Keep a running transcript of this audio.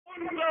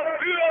Unser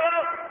Führer,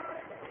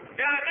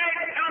 der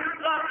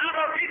Weltkanzler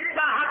Adolf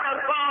Hitler, hat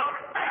das Wort.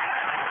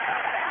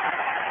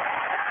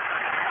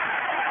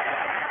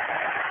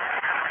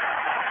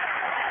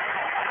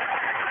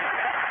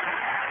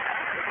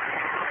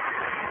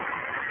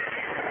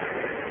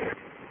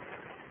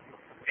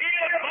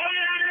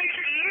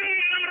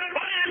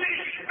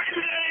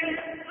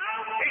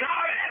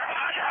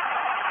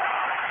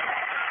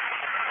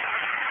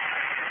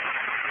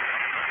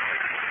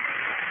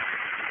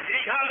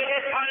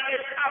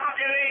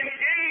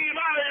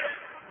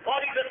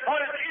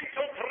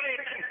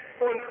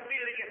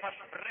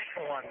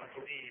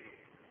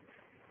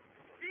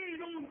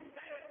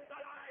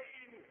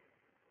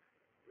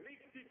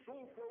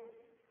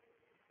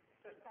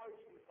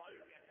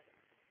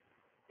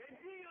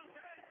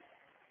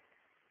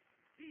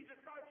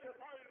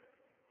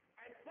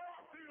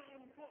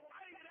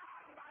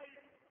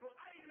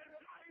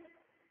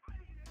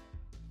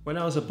 When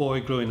I was a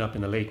boy growing up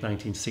in the late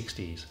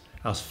 1960s,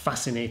 I was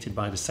fascinated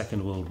by the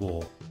Second World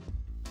War.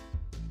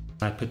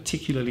 I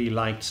particularly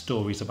liked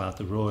stories about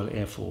the Royal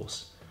Air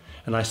Force,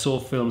 and I saw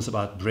films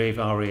about brave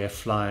RAF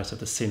flyers at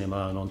the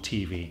cinema and on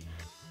TV.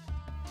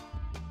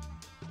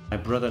 My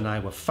brother and I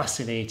were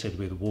fascinated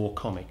with war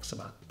comics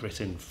about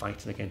Britain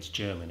fighting against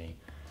Germany,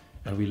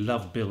 and we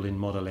loved building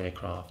model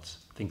aircrafts.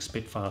 I think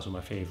Spitfires were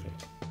my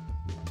favourite.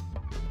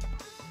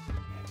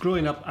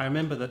 Growing up, I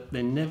remember that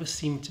there never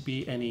seemed to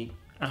be any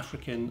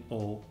African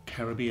or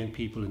Caribbean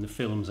people in the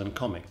films and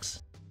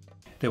comics.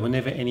 There were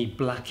never any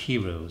black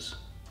heroes.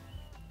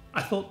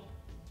 I thought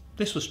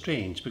this was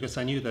strange because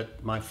I knew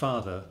that my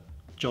father,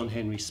 John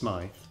Henry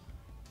Smythe,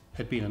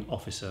 had been an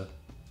officer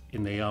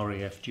in the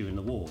RAF during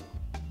the war.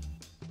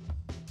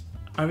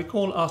 I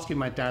recall asking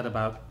my dad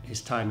about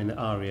his time in the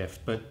RAF,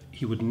 but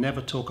he would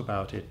never talk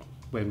about it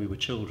when we were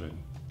children.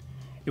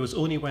 It was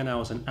only when I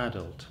was an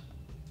adult,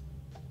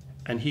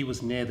 and he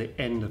was near the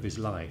end of his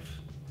life,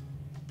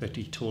 that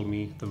he told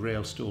me the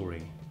real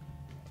story.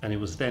 And it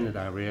was then that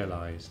I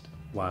realized,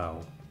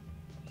 wow,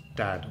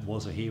 Dad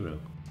was a hero.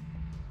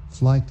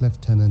 Flight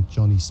Lieutenant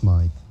Johnny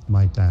Smythe,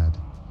 my dad,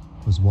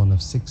 was one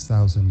of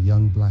 6,000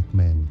 young black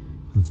men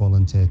who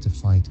volunteered to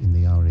fight in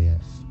the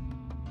RAF.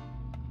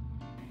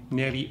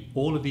 Nearly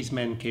all of these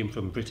men came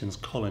from Britain's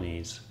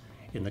colonies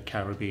in the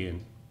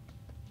Caribbean,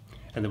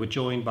 and they were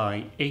joined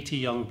by 80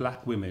 young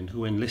black women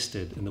who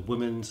enlisted in the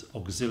Women's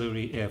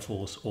Auxiliary Air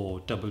Force, or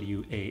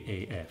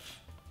WAAF.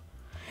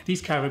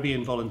 These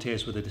Caribbean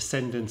volunteers were the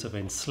descendants of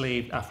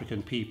enslaved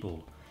African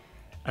people,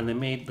 and they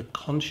made the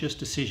conscious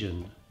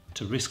decision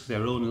to risk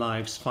their own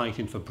lives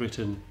fighting for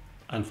Britain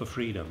and for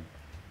freedom.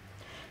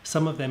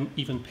 Some of them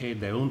even paid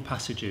their own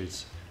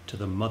passages to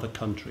the mother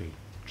country,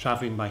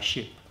 travelling by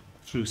ship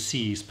through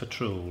seas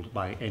patrolled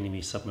by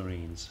enemy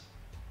submarines.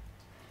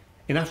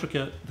 In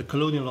Africa, the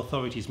colonial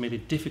authorities made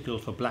it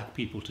difficult for black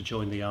people to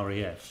join the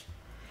RAF,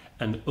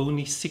 and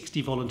only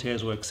 60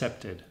 volunteers were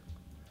accepted.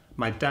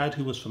 My dad,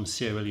 who was from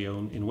Sierra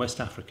Leone in West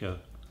Africa,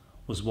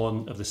 was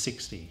one of the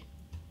 60.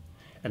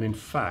 And in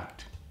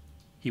fact,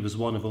 he was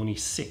one of only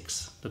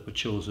 6 that were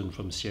chosen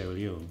from Sierra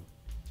Leone.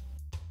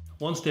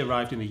 Once they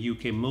arrived in the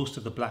UK, most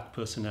of the black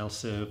personnel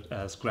served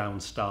as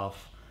ground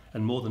staff,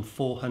 and more than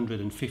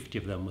 450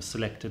 of them were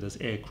selected as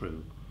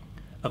aircrew.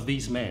 Of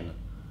these men,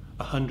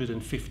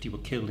 150 were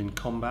killed in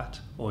combat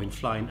or in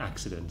flying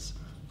accidents,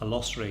 a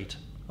loss rate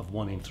of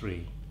 1 in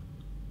 3.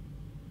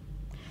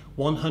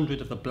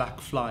 100 of the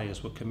black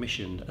flyers were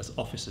commissioned as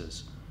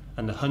officers,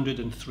 and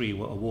 103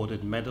 were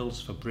awarded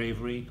medals for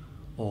bravery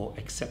or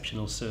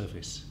exceptional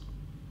service.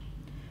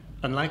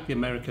 Unlike the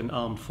American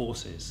Armed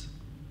Forces,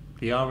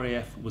 the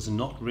RAF was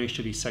not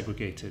racially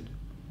segregated,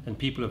 and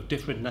people of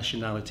different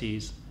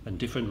nationalities and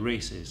different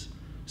races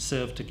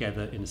served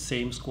together in the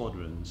same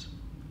squadrons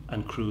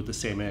and crewed the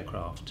same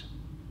aircraft.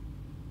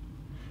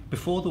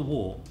 Before the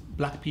war,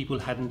 black people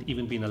hadn't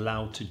even been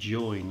allowed to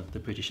join the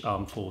British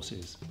Armed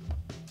Forces.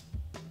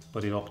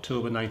 But in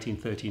October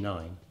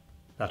 1939,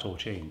 that all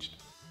changed.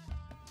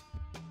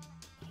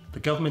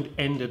 The government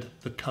ended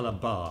the colour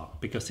bar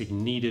because it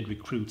needed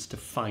recruits to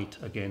fight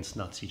against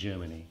Nazi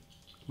Germany.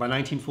 By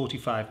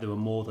 1945, there were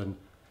more than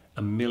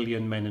 1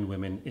 million men and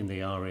women in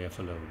the RAF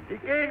alone.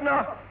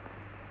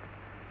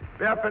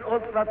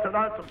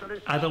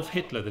 Adolf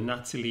Hitler, the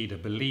Nazi leader,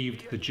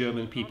 believed the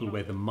German people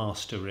were the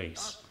master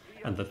race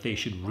and that they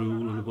should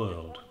rule the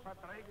world.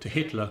 To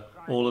Hitler,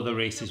 all other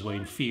races were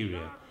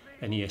inferior,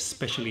 and he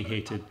especially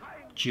hated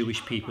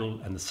Jewish people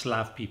and the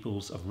Slav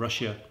peoples of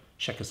Russia,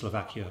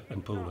 Czechoslovakia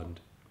and Poland.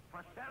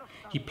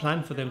 He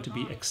planned for them to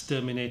be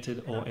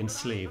exterminated or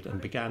enslaved and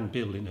began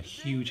building a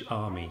huge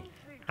army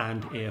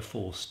and air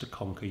force to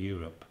conquer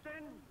Europe.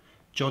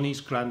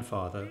 Johnny's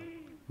grandfather,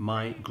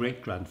 my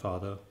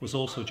great-grandfather, was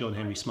also John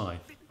Henry Smythe,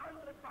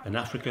 an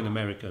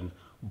African-American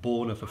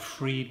born of a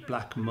freed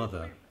black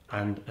mother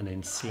and an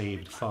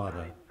enslaved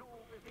father.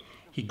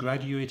 He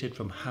graduated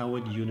from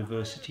Howard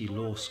University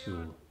Law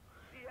School.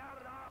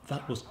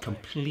 That was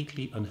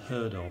completely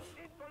unheard of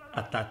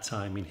at that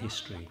time in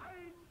history,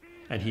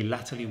 and he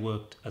latterly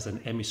worked as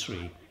an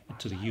emissary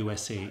to the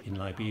USA in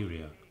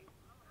Liberia.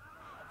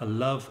 A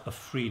love of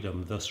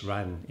freedom thus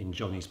ran in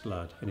Johnny's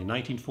blood, and in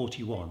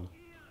 1941,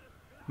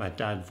 my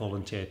dad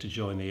volunteered to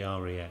join the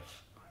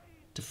RAF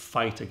to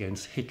fight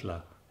against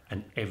Hitler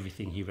and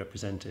everything he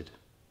represented.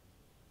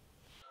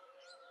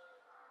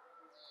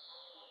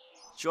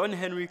 John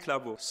Henry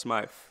Clavel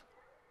Smythe.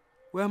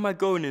 Where am I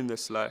going in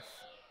this life?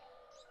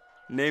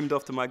 Named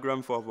after my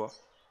grandfather,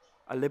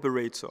 a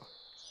liberator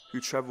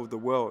who traveled the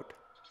world.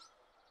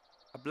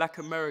 A black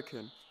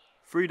American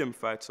freedom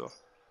fighter.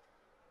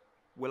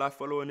 Will I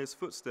follow in his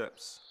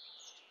footsteps?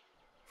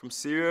 From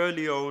Sierra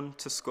Leone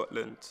to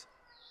Scotland,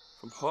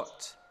 from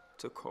hot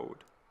to cold.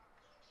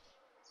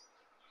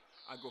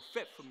 I go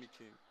fet for me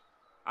king.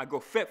 I go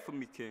fet for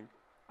me king.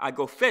 I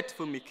go fet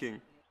for me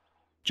king.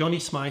 Johnny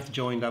Smythe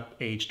joined up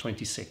age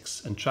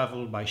 26 and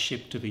travelled by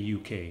ship to the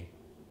UK.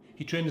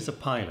 He trained as a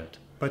pilot,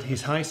 but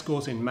his high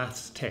scores in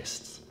maths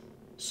tests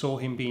saw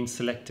him being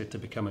selected to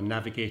become a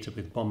navigator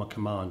with Bomber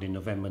Command in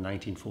November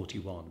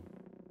 1941.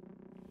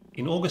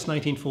 In August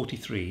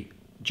 1943,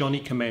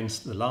 Johnny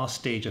commenced the last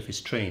stage of his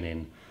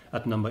training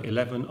at number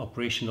 11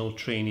 Operational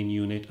Training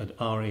Unit at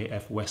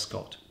RAF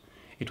Westcott.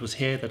 It was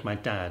here that my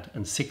dad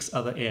and 6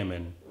 other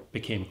airmen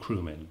became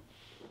crewmen.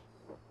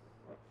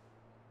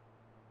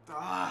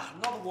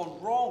 Another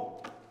one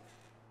wrong.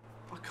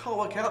 I can't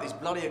work out these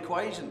bloody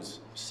equations.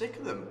 I'm sick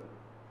of them.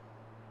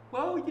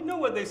 Well, you know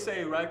what they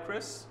say, right,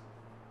 Chris?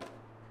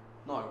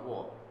 No,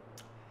 what?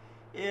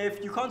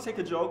 If you can't take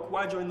a joke,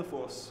 why join the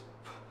force?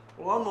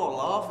 Well, I'm not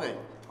laughing.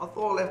 I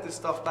thought I left this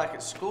stuff back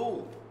at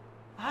school.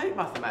 I hate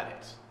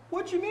mathematics.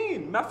 What do you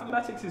mean?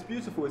 Mathematics is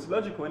beautiful, it's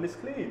logical, and it's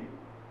clean.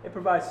 It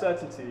provides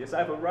certainty. It's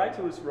either right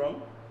or it's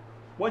wrong.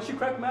 Once you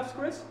crack maths,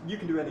 Chris, you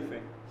can do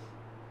anything.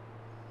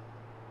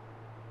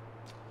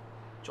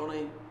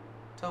 Johnny,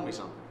 tell me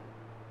something.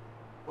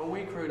 When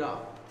we crewed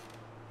up,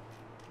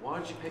 why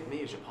did you pick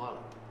me as your pilot?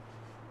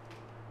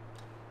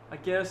 I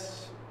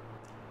guess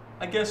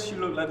you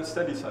look like the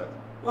steady side.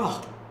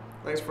 Oh,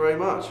 thanks very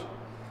much.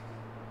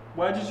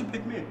 Why did you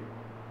pick me?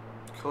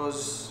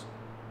 Because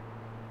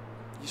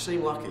you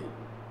seem lucky.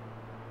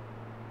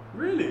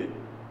 Really?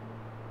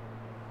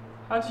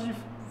 How did you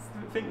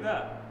think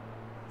that?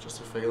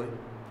 Just a feeling.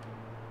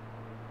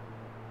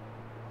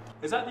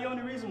 Is that the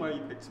only reason why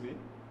you picked me?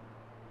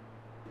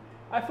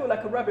 I feel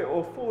like a rabbit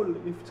or a fall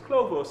into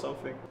clover or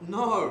something.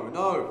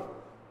 No.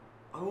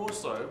 I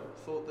also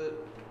thought that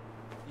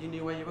you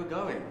knew where you were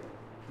going.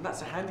 And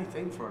that's a handy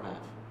thing for a nav.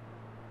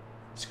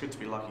 It's good to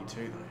be lucky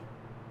too, though.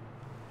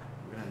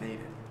 We're gonna need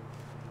it.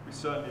 We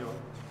certainly are.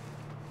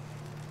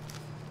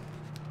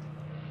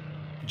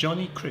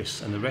 Johnny,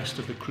 Chris and the rest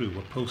of the crew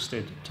were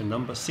posted to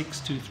number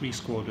 623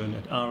 Squadron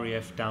at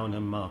RAF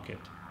Downham Market.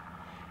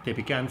 They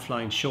began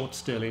flying short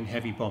Stirling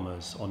heavy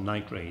bombers on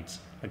night raids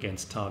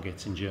against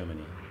targets in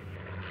Germany.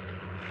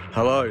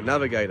 Hello,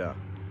 navigator.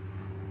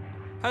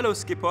 Hello,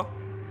 skipper.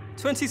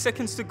 20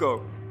 seconds to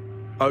go.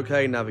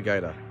 Okay,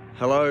 navigator.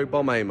 Hello,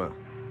 bomb aimer.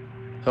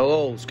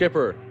 Hello,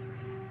 skipper.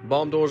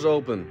 Bomb doors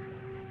open.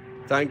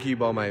 Thank you,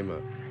 bomb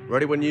aimer.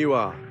 Ready when you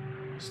are.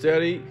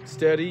 Steady,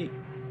 steady.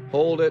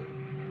 Hold it.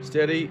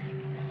 Steady.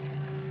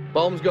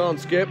 Bomb's gone,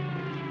 skip.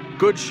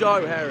 Good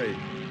show, Harry.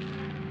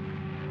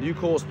 New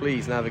course,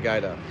 please,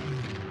 navigator.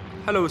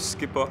 Hello,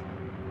 skipper.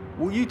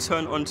 Will you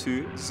turn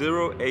onto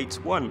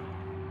 081?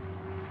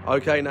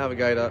 Okay,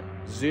 navigator.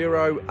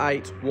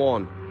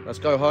 081. Let's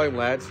go home,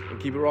 lads, and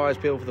keep your eyes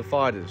peeled for the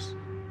fighters.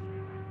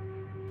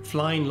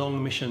 Flying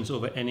long missions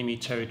over enemy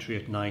territory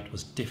at night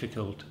was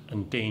difficult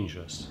and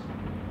dangerous.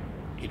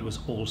 It was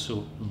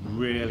also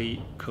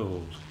really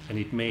cold, and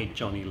it made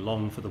Johnny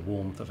long for the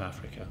warmth of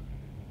Africa.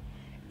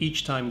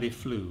 Each time they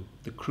flew,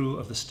 the crew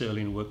of the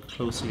Stirling worked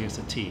closely as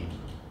a team,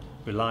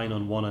 relying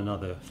on one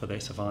another for their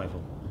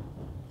survival.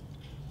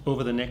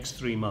 Over the next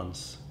 3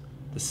 months,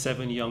 the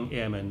 7 young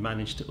airmen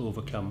managed to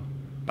overcome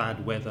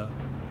bad weather,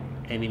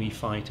 enemy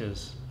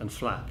fighters and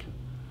flak,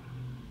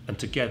 and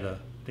together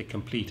they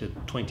completed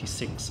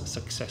 26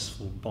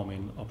 successful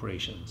bombing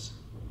operations.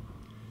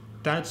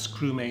 Dad's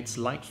crewmates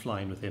liked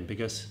flying with him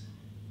because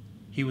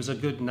he was a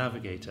good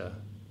navigator,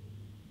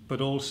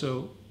 but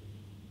also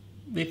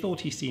they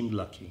thought he seemed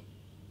lucky.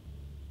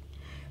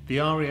 The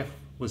RAF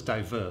was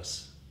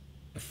diverse,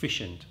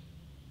 efficient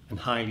and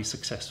highly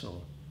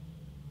successful.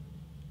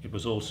 It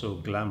was also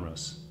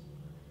glamorous,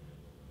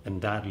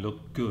 and Dad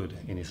looked good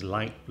in his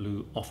light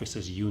blue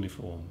officer's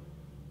uniform,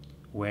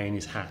 wearing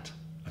his hat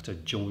at a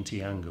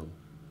jaunty angle.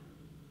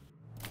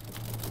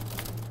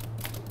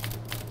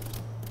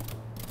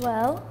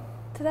 Well,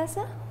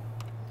 Teresa?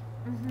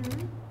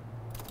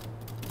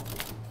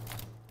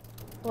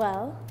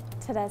 Well,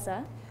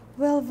 Teresa?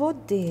 Well,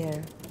 what,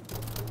 dear?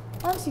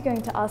 Aren't you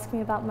going to ask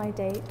me about my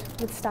date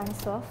with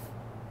Stanislav?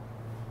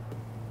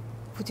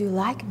 Would you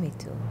like me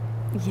to?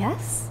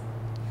 Yes.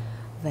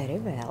 Very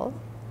well.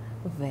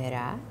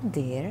 Vera,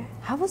 dear,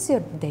 how was your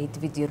date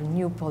with your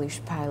new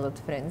Polish pilot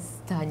friend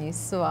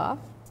Stanislav?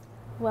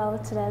 Well,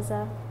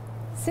 Teresa,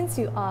 since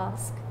you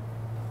ask,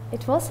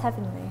 it was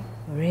heavenly.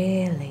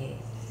 Really?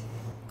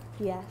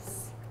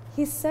 Yes.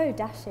 He's so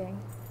dashing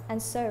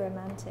and so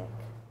romantic.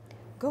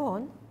 Go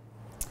on.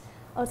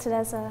 Oh,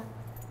 Teresa,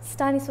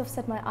 Stanisław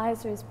said my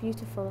eyes are as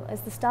beautiful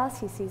as the stars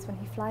he sees when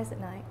he flies at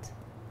night.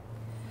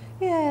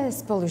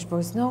 Yes, Polish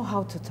boys know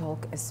how to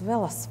talk as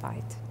well as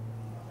fight.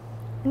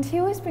 And he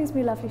always brings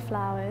me lovely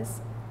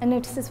flowers and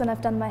notices when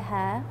I've done my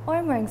hair or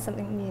I'm wearing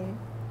something new.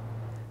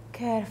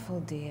 Careful,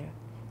 dear.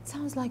 It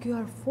sounds like you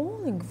are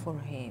falling for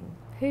him.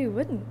 Who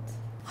wouldn't?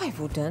 I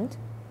wouldn't.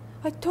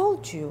 I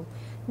told you,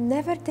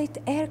 never date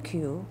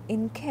RQ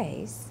in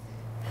case.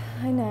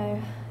 I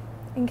know,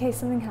 in case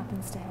something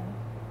happens to him.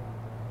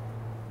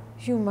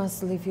 You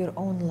must live your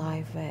own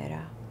life,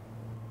 Vera.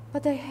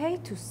 But I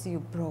hate to see you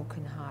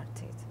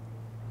broken-hearted.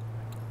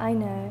 I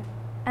know,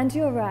 and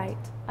you're right.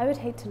 I would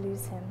hate to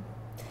lose him.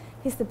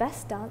 He's the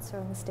best dancer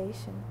on the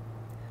station.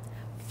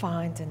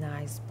 Find a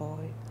nice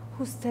boy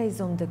who stays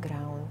on the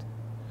ground.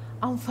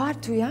 I'm far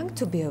too young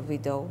to be a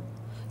widow,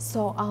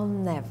 so I'll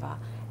never,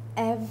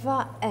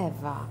 ever,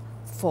 ever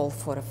fall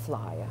for a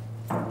flyer.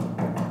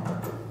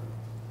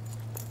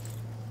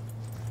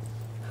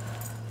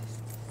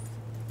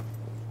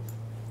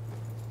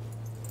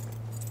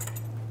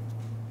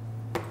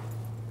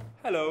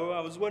 Hello, I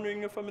was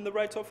wondering if I'm in the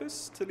right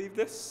office to leave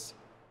this.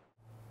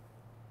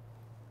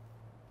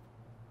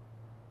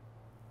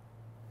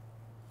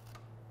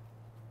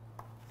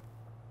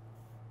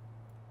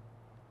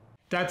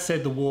 Dad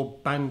said the war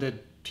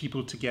banded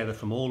people together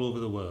from all over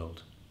the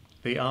world.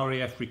 The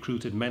RAF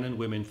recruited men and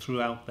women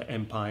throughout the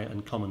Empire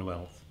and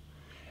Commonwealth,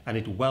 and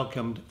it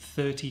welcomed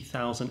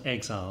 30,000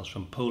 exiles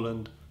from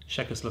Poland,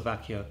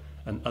 Czechoslovakia,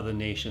 and other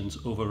nations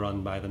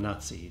overrun by the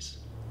Nazis.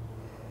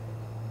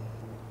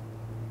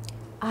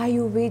 Are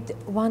you with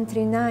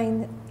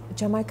 139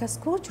 Jamaica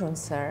Squadron,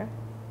 sir?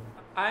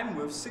 I'm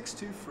with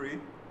 623,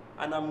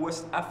 and I'm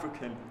West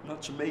African,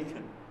 not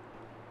Jamaican.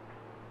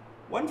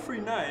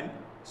 139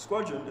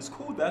 Squadron is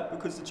called that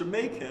because the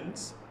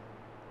Jamaicans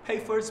pay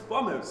for its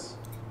bombers.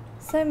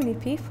 So many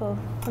people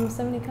from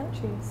so many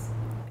countries.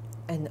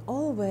 And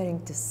all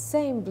wearing the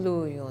same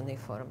blue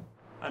uniform.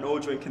 And all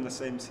drinking the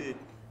same tea.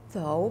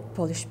 Though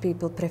Polish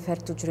people prefer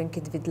to drink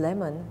it with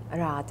lemon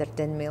rather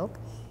than milk.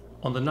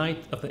 On the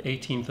night of the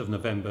 18th of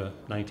November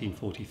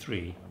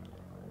 1943,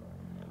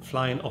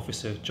 Flying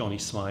Officer Johnny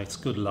Smythe's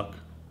good luck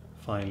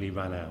finally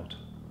ran out.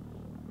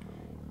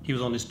 He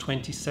was on his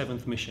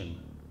 27th mission,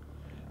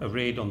 a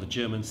raid on the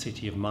German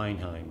city of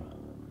Mannheim.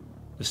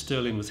 The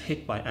Stirling was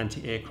hit by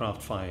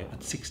anti-aircraft fire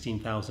at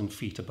 16,000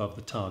 feet above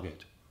the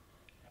target,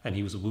 and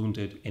he was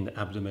wounded in the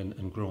abdomen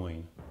and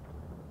groin.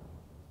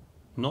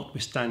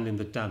 Notwithstanding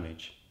the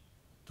damage,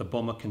 the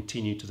bomber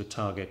continued to the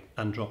target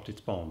and dropped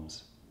its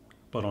bombs,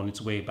 but on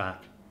its way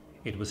back,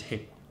 it was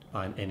hit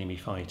by an enemy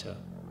fighter.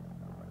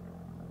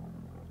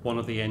 One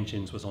of the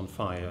engines was on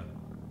fire,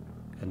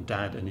 and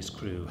Dad and his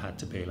crew had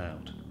to bail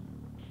out.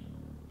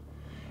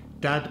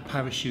 Dad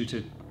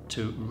parachuted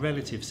to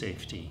relative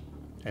safety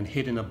and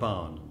hid in a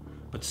barn,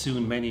 but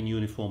soon men in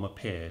uniform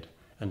appeared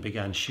and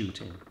began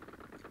shooting.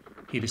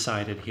 He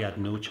decided he had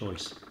no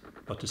choice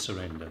but to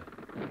surrender,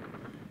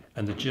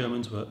 and the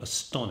Germans were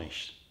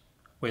astonished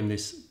when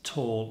this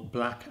tall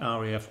black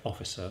RAF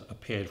officer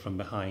appeared from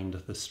behind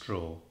the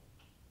straw.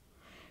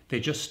 They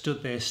just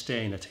stood there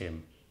staring at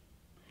him,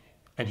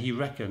 and he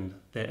reckoned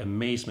their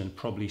amazement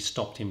probably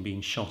stopped him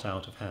being shot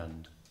out of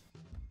hand.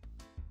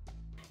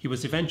 He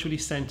was eventually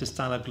sent to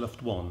Stalag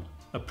Luft 1,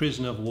 a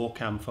prisoner of war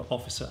camp for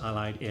officer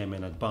Allied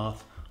airmen at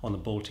Bath on the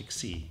Baltic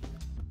Sea.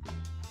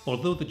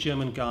 Although the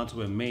German guards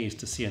were amazed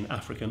to see an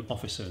African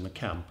officer in the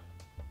camp,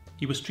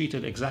 he was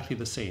treated exactly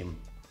the same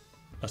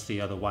as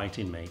the other white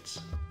inmates.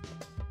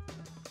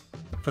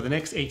 For the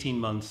next 18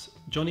 months,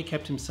 Johnny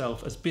kept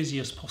himself as busy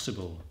as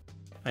possible,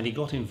 and he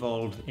got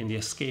involved in the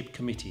escape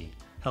committee,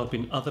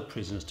 helping other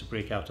prisoners to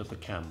break out of the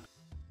camp.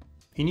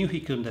 He knew he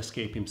couldn't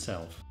escape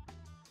himself,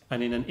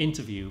 and in an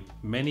interview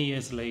many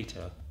years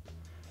later,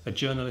 a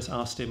journalist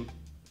asked him,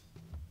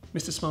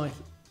 "Mr. Smythe,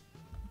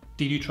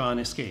 did you try and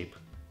escape?"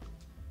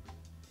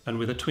 And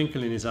with a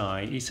twinkle in his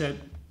eye, he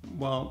said,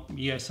 "Well,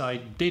 yes, I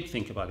did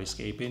think about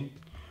escaping,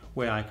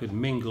 where I could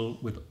mingle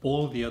with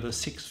all the other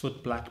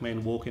 6-foot black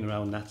men walking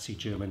around Nazi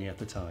Germany at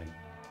the time."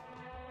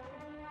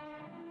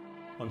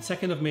 On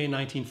 2nd of May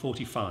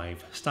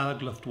 1945,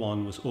 Stalag Luft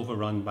 1 was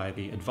overrun by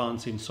the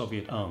advancing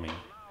Soviet army,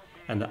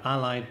 and the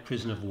Allied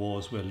prisoner of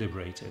wars were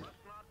liberated.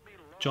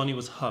 Johnny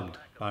was hugged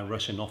by a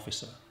Russian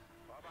officer,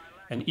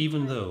 and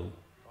even though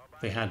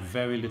they had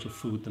very little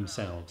food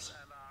themselves,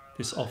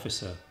 this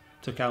officer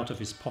took out of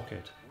his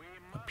pocket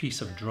a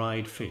piece of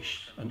dried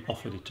fish and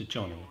offered it to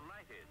Johnny,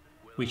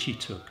 which he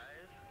took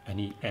and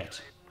he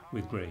ate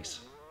with grace.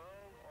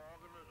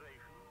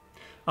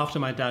 After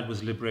my dad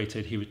was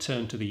liberated, he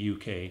returned to the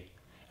UK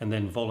and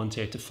then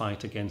volunteered to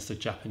fight against the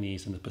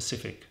Japanese in the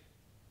Pacific.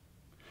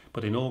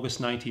 But in August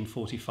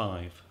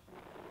 1945,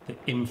 the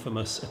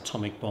infamous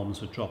atomic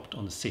bombs were dropped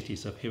on the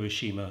cities of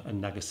Hiroshima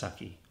and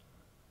Nagasaki,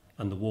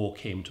 and the war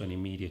came to an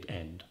immediate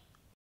end.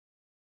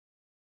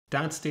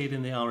 Dad stayed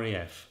in the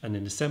RAF, and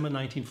in December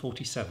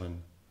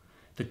 1947,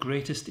 the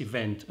greatest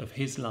event of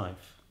his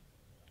life,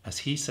 as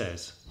he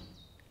says,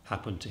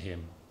 happened to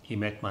him. He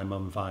met my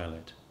mum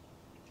Violet.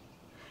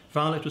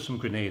 Violet was from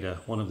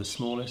Grenada, one of the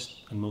smallest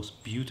and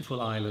most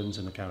beautiful islands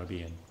in the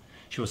Caribbean.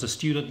 She was a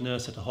student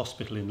nurse at a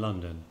hospital in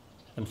London,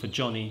 and for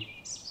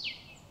Johnny,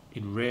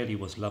 it really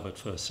was love at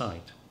first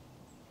sight.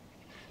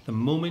 The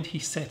moment he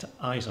set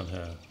eyes on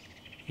her,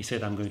 he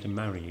said, "I'm going to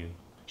marry you."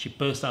 She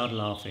burst out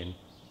laughing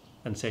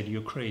and said,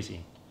 "You're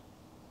crazy."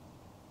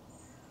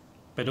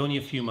 But only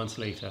a few months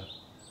later,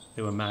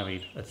 they were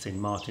married at St.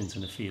 Martin's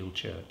in the Field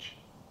Church.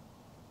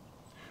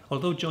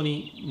 Although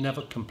Johnny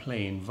never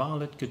complained,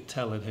 Violet could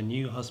tell that her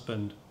new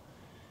husband,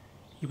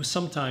 he was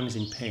sometimes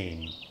in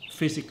pain,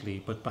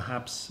 physically, but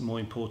perhaps more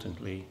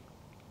importantly,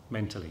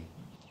 mentally.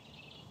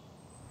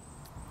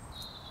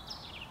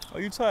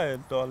 Are you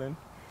tired, darling?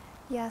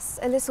 Yes,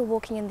 a little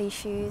walking in these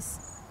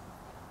shoes.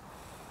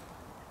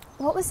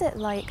 What was it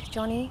like,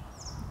 Johnny?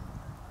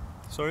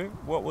 Sorry,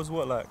 what was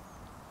what like?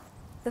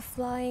 The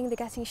flying, the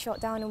getting shot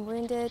down and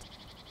wounded,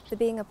 the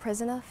being a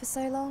prisoner for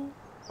so long?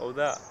 Oh,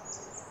 that.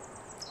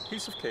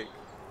 Piece of cake.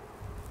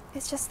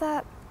 It's just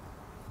that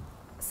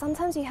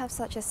sometimes you have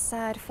such a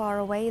sad, far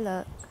away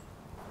look.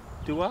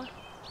 Do I?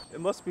 It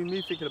must be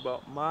me thinking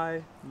about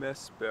my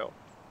mess bill.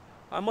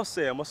 I must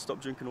say, I must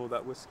stop drinking all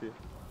that whiskey.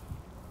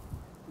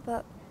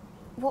 But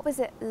what was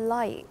it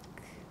like?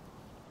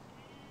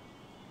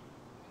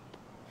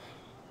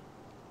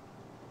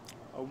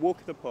 A walk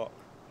in the park.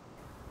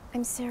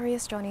 I'm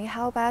serious, Johnny.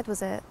 How bad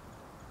was it?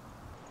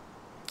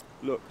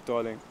 Look,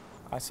 darling,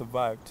 I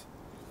survived.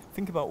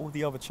 Think about all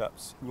the other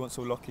chaps who weren't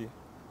so lucky.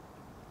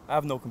 I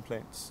have no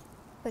complaints.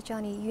 But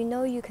Johnny, you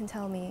know you can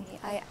tell me.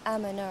 I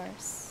am a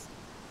nurse.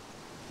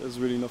 There's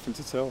really nothing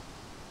to tell.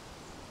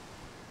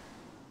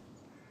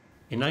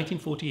 In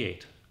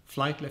 1948,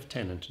 Flight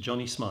Lieutenant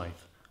Johnny Smythe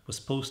was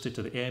posted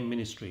to the Air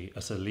Ministry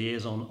as a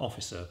liaison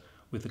officer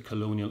with the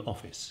Colonial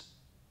Office.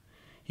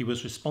 He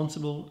was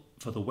responsible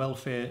for the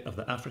welfare of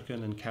the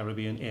African and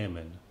Caribbean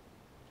airmen,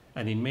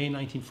 and in May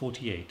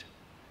 1948,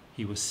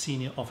 he was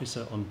senior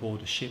officer on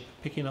board a ship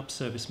picking up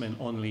servicemen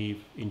on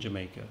leave in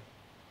Jamaica.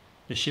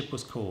 The ship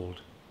was called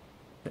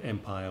the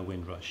Empire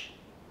Windrush.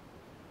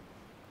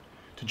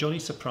 To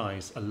Johnny's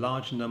surprise, a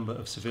large number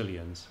of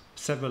civilians,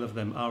 several of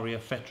them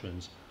RAF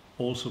veterans,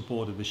 also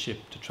boarded the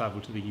ship to travel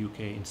to the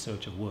UK in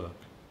search of work.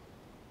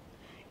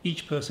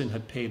 Each person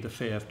had paid the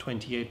fare of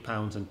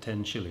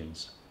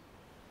 £28.10,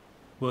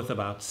 worth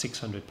about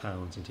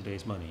 £600 in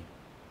today's money.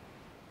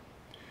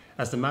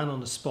 As the man on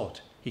the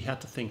spot, he had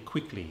to think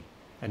quickly,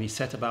 and he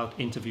set about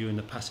interviewing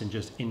the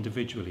passengers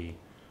individually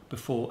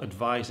before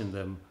advising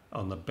them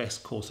on the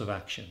best course of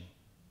action.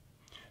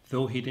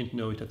 Though he didn't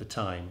know it at the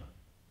time,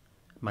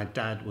 my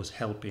dad was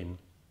helping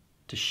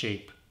to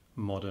shape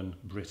modern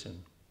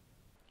Britain.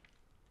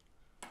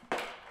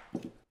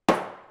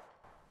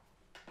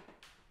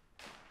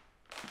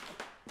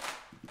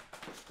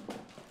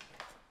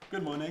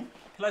 Good morning.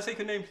 Can I take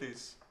your name,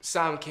 please?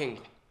 Sam King,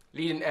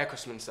 leading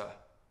aircraftsman, sir.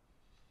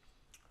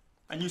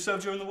 And you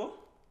served during the war?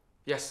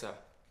 Yes, sir.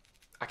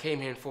 I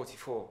came here in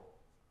 '44.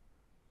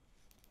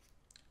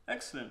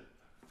 Excellent.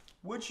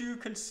 Would you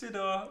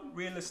consider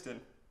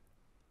re-enlisting?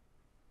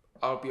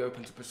 I'll be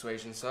open to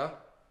persuasion, sir.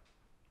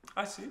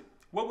 I see.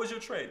 What was your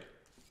trade?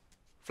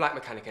 Flight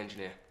mechanic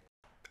engineer.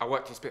 I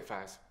worked in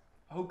Spitfires.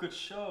 Oh, good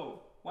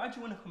show. Why do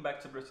you want to come back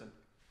to Britain?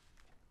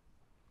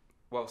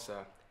 Well,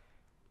 sir,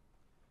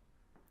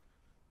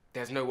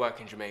 there's no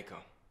work in Jamaica.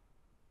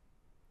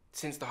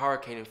 Since the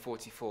hurricane in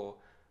 '44,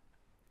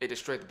 it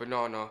destroyed the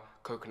banana,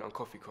 coconut and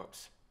coffee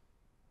crops.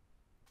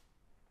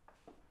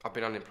 I've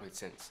been unemployed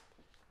since.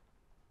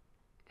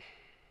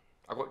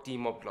 I got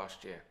demobbed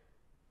last year.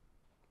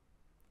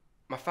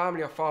 My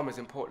family are farmers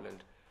in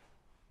Portland.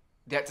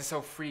 They had to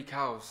sell 3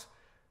 cows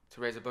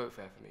to raise a boat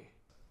fare for me.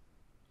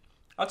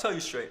 I'll tell you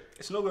straight,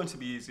 it's not going to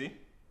be easy.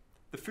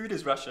 The food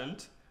is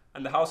rationed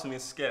and the housing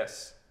is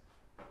scarce.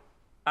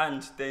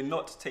 And they're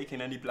not taking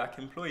any black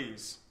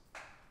employees.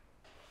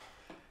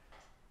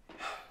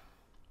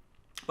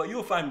 But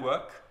you'll find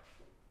work,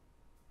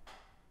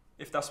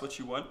 if that's what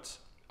you want.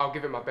 I'll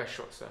give it my best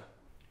shot, sir.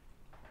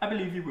 I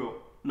believe you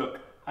will. Look,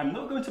 I'm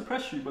not going to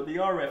press you, but the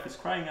RAF is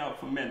crying out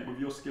for men with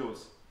your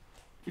skills.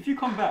 If you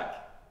come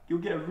back, you'll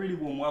get a really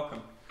warm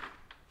welcome.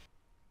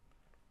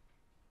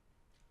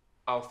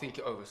 I'll think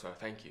it over, sir.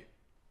 Thank you.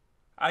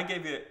 I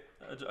gave it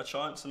a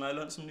chance and I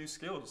learned some new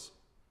skills.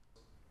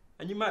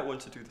 And you might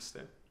want to do this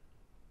thing.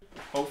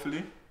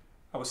 Hopefully,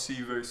 I will see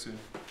you very soon.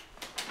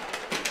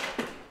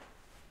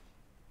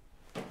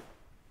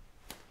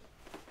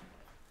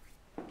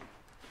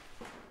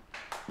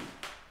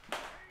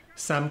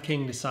 Sam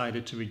King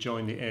decided to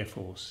rejoin the Air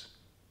Force,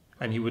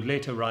 and he would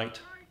later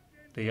write,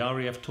 "The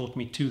RAF taught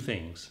me 2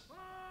 things,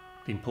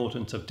 the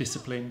importance of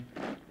discipline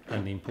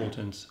and the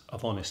importance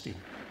of honesty."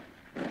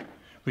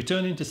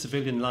 Returning to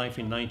civilian life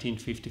in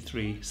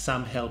 1953,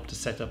 Sam helped to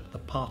set up the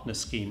Partner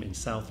Scheme in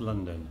South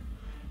London,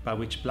 by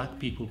which black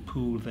people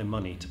pooled their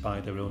money to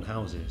buy their own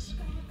houses.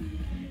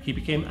 He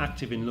became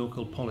active in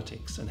local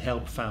politics and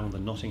helped found the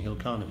Notting Hill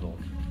Carnival,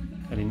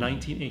 and in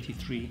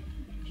 1983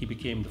 he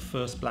became the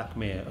first black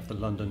mayor of the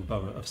London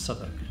borough of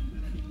Southwark.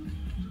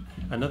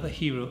 Another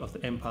hero of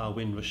the Empire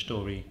Windrush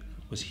story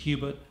was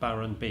Hubert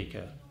Baron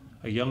Baker,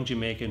 a young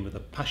Jamaican with a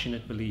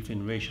passionate belief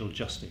in racial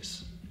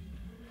justice.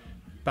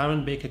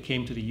 Baron Baker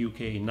came to the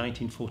UK in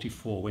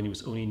 1944 when he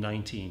was only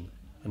 19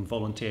 and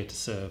volunteered to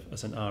serve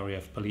as an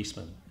RAF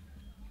policeman.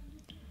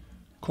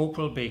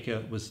 Corporal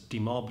Baker was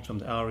demobbed from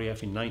the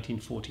RAF in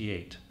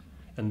 1948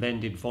 and then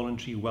did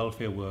voluntary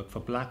welfare work for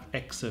black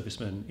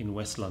ex-servicemen in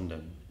West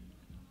London.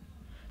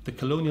 The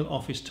Colonial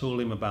Office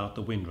told him about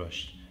the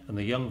Windrush, and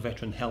the young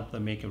veteran helped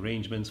them make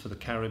arrangements for the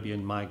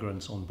Caribbean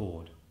migrants on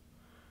board.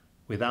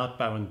 Without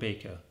Baron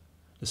Baker,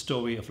 the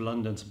story of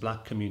London's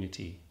black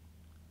community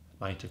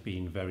might have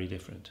been very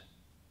different.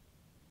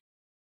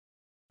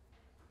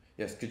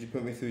 Yes, could you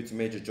put me through to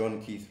Major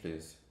John Keith,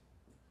 please?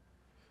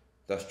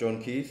 That's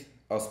John Keith.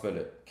 I'll spell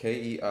it.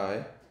 Keith.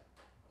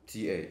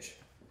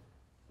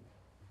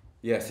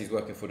 Yes, he's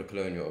working for the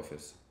Colonial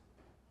Office.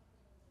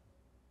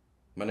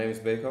 My name is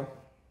Baker.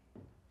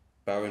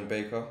 Baron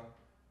Baker.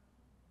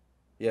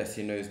 Yes,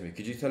 he knows me.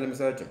 Could you tell him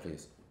it's urgent,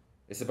 please?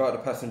 It's about the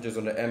passengers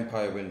on the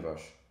Empire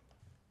Windrush.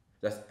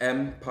 That's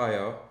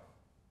Empire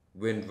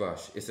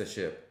Windrush. It's a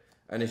ship.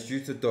 And it's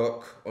due to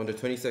dock on the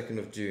 22nd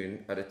of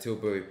June at the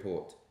Tilbury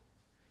port.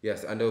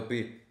 Yes, and there'll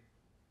be...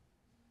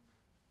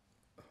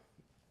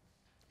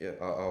 Yeah,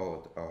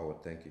 I'll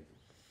hold, thank you.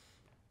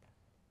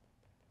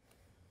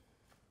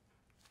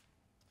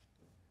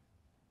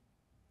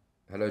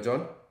 Hello,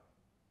 John?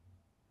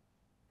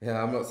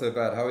 Yeah, I'm not so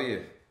bad. How are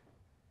you?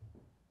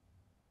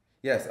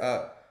 Yes,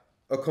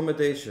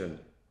 accommodation.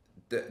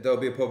 There'll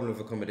be a problem with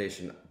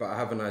accommodation, but I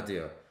have an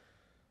idea.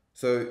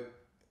 So,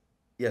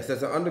 yes,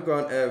 there's an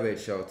underground air raid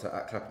shelter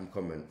at Clapham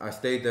Common. I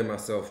stayed there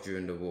myself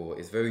during the war.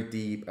 It's very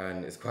deep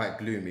and it's quite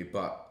gloomy,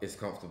 but it's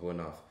comfortable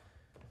enough.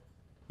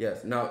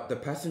 Yes, now the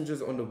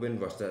passengers on the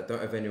Windrush that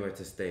don't have anywhere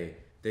to stay,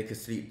 they could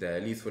sleep there,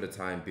 at least for the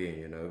time being,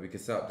 you know. We could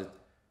set up the...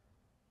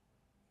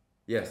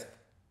 Yes,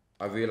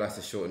 I realise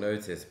it's short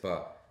notice,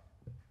 but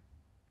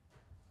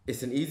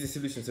it's an easy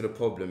solution to the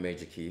problem,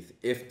 Major Keith,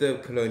 if the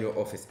Colonial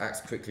Office acts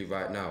quickly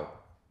right now.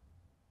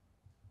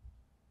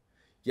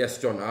 Yes,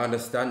 John, I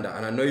understand that,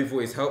 and I know you've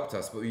always helped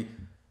us, but we...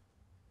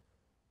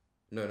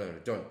 No,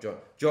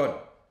 John,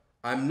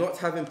 I'm not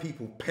having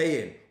people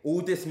paying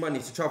all this money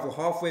to travel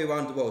halfway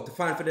around the world to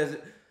find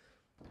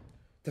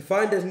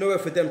there's nowhere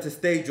for them to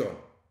stay, John.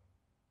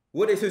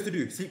 What are they supposed to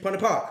do? Sleep on the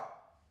park?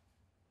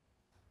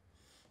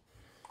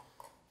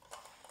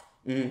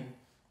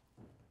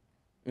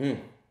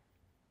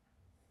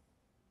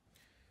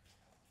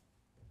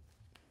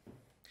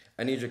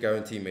 I need your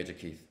guarantee, Major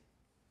Keith.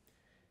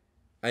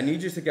 I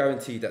need you to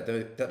guarantee that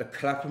the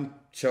Clapham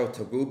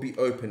shelter will be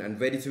open and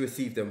ready to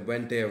receive them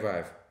when they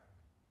arrive.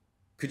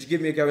 Could you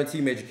give me a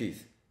guarantee, Major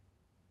Keith?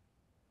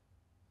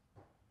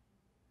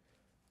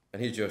 I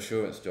need your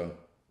assurance, John.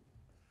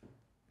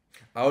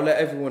 I'll let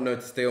everyone know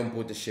to stay on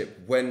board the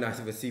ship when I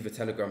receive a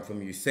telegram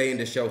from you saying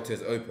the shelter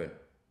is open.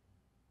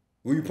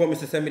 Will you promise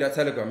to send me that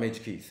telegram,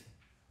 Major Keith?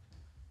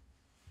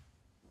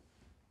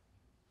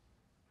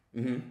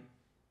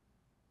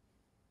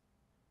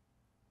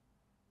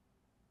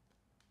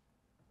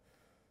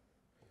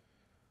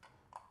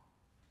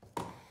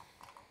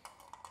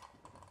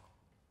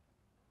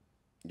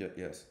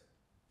 Yes.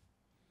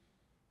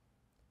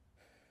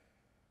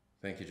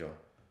 Thank you, John.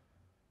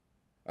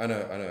 I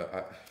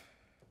know.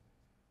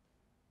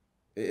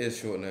 It is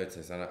short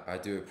notice, and I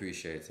do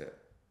appreciate it.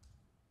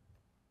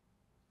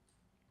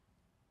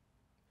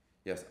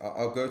 Yes,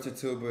 I'll go to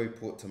Tilbury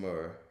Port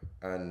tomorrow,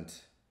 and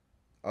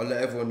I'll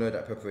let everyone know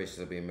that preparations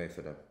are being made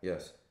for them.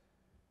 Yes.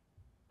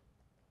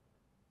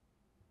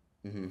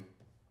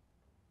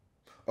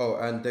 Oh,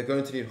 and they're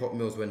going to need hot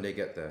meals when they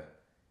get there.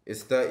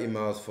 It's 30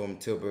 miles from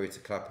Tilbury to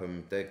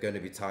Clapham. They're going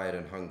to be tired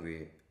and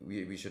hungry.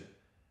 We should...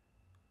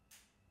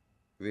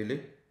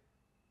 Really?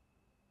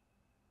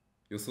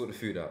 You'll sort the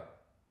food out.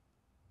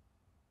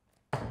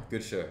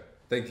 Good show.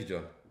 Thank you,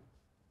 John.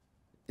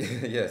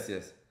 Yes.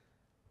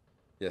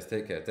 Yes,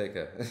 take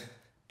care.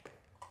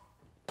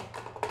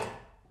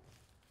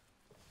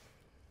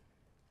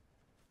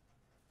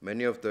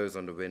 Many of those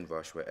on the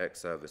Windrush were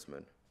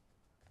ex-servicemen,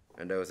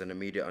 and there was an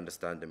immediate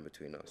understanding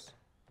between us.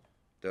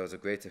 There was a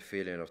greater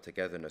feeling of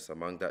togetherness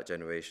among that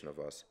generation of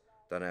us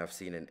than I have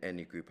seen in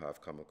any group I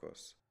have come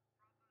across.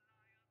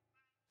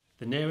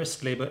 The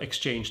nearest labour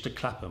exchange to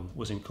Clapham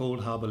was in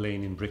Cold Harbour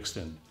Lane in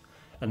Brixton.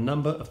 A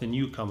number of the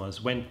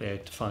newcomers went there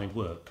to find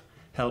work,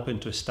 helping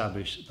to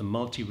establish the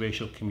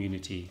multiracial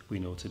community we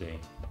know today.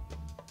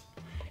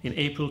 In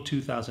April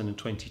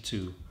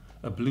 2022,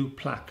 a blue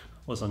plaque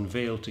was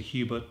unveiled to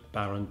Hubert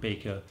Baron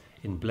Baker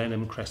in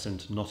Blenheim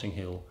Crescent, Notting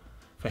Hill,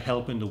 for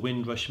helping the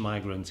Windrush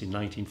migrants in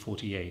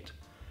 1948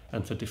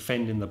 and for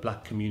defending the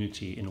black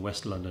community in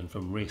West London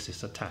from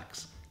racist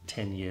attacks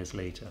 10 years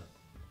later.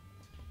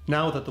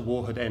 Now that the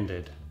war had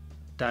ended,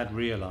 Dad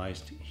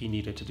realised he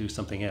needed to do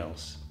something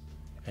else,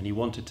 and he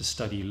wanted to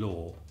study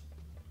law.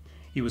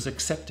 He was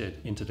accepted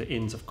into the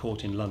Inns of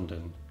Court in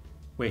London,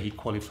 where he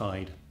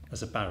qualified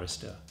as a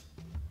barrister.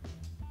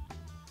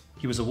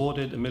 He was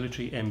awarded a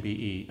military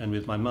MBE, and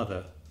with my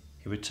mother,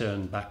 he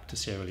returned back to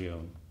Sierra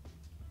Leone.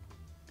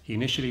 He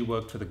initially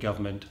worked for the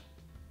government,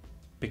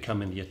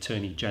 becoming the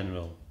Attorney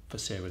General for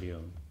Sierra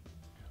Leone.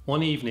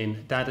 One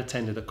evening, Dad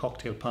attended a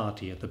cocktail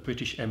party at the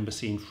British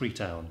Embassy in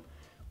Freetown,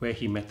 where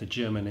he met the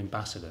German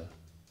ambassador.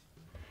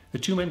 The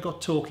two men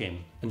got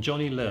talking, and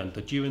Johnny learned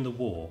that during the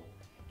war,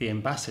 the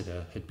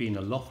ambassador had been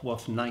a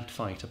Luftwaffe night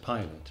fighter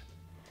pilot.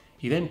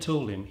 He then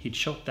told him he'd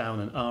shot down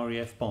an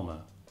RAF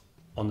bomber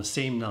on the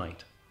same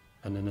night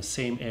and in the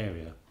same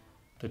area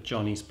that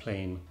Johnny's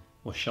plane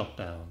was shot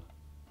down.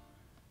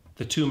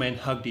 The two men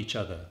hugged each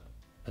other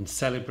and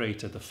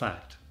celebrated the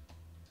fact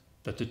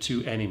that the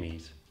two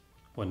enemies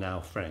were now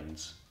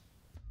friends.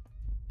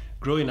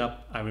 Growing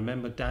up, I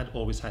remember Dad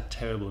always had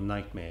terrible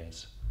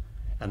nightmares,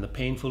 and the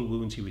painful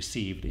wounds he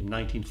received in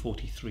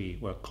 1943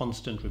 were a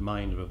constant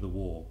reminder of the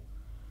war.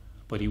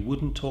 But he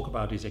wouldn't talk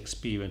about his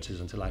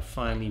experiences until I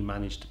finally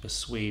managed to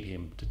persuade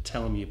him to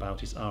tell me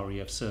about his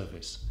RAF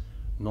service,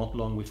 not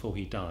long before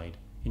he died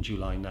in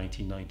July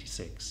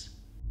 1996.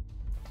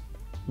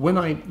 When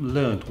I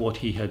learned what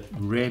he had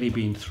really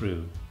been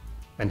through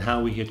and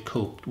how he had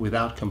coped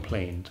without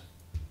complaint,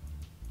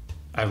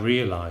 I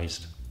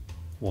realized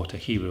what a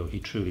hero he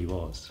truly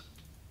was.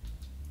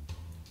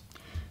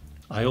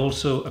 I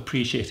also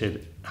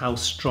appreciated how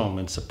strong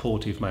and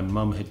supportive my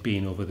mum had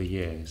been over the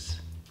years.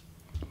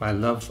 My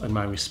love and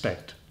my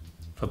respect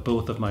for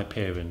both of my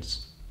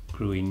parents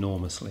grew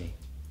enormously.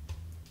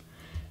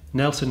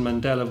 Nelson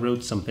Mandela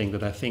wrote something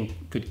that I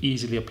think could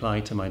easily apply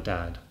to my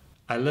dad.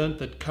 I learned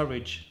that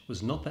courage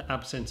was not the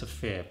absence of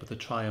fear, but the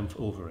triumph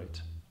over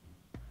it.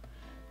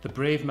 The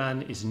brave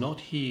man is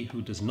not he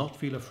who does not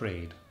feel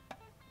afraid,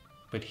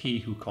 but he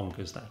who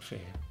conquers that fear.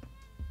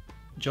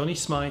 Johnny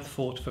Smythe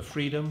fought for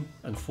freedom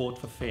and fought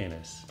for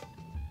fairness.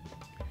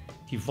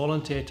 He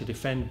volunteered to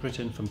defend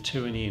Britain from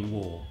tyranny in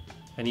war,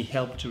 and he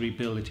helped to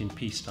rebuild it in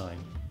peacetime.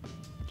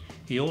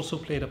 He also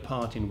played a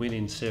part in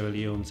winning Sierra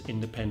Leone's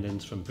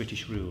independence from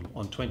British rule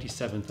on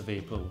 27th of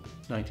April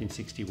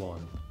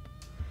 1961.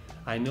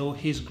 I know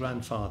his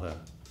grandfather,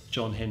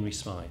 John Henry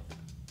Smythe,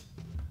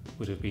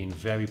 would have been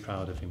very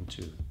proud of him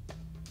too.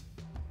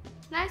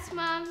 Nice,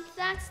 Mum.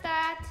 Thanks,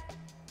 Dad.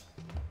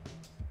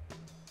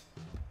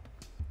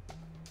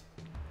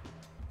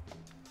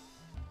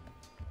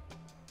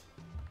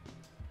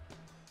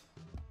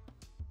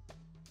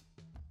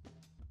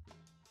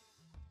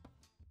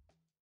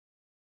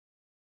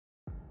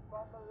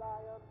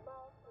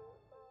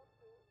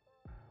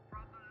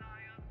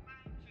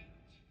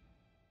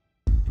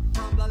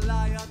 From the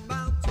Lion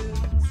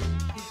Mountains,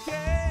 he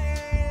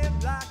came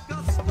like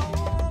a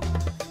storm.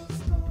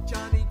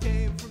 Johnny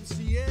came from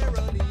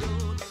Sierra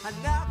Leone,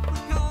 an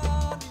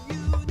African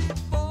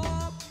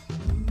uniform.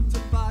 To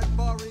fight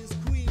for his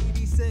queen,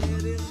 he said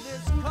in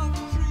this